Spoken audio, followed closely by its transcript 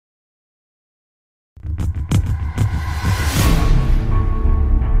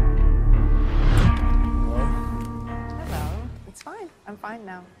fine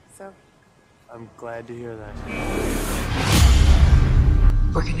now, so. I'm glad to hear that.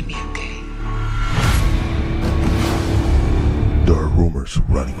 We're gonna be okay. There are rumors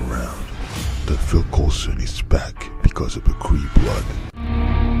running around that Phil Coulson is back because of the Cree blood.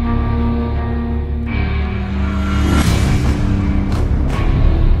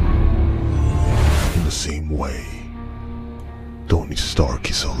 In the same way, Tony Stark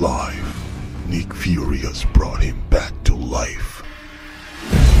is alive. Nick Fury has brought him back to life.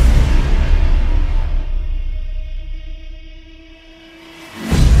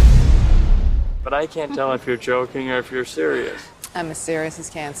 But I can't tell if you're joking or if you're serious. I'm as serious as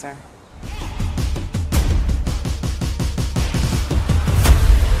cancer.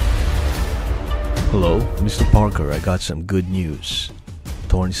 Hello, Mr. Parker, I got some good news.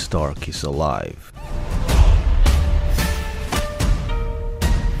 Tony Stark is alive.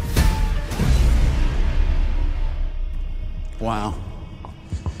 Wow.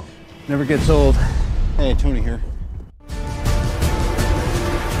 Never gets old. Hey, Tony here.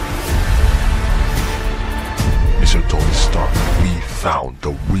 Mr. Tony Stark, we found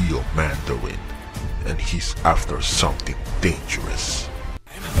the real Mandarin, and he's after something dangerous.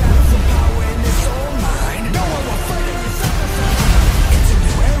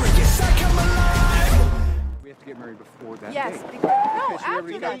 We have to get married before that Yes, date. because, no, Okay, so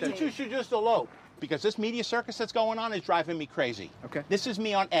after that that You two date. should just elope, because this media circus that's going on is driving me crazy. Okay. This is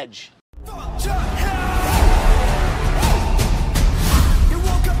me on edge.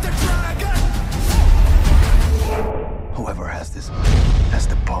 Whoever has this has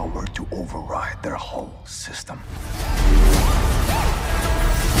the power to override their whole system.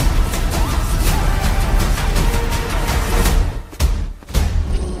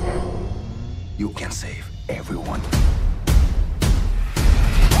 You can save everyone.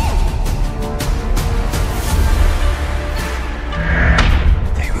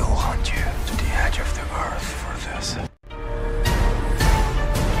 They will hunt you to the edge of the earth for this.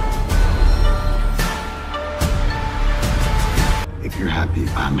 If you're happy,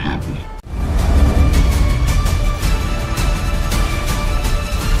 I'm happy.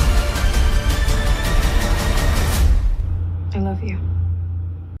 I love you.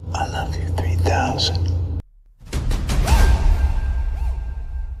 I love you 3,000.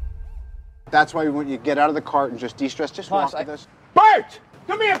 That's why when you get out of the cart and just de-stress, just walk with us. Bert!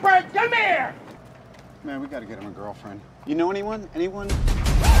 Come here, Bert! Come here! Man, we gotta get him a girlfriend. You know anyone? Anyone?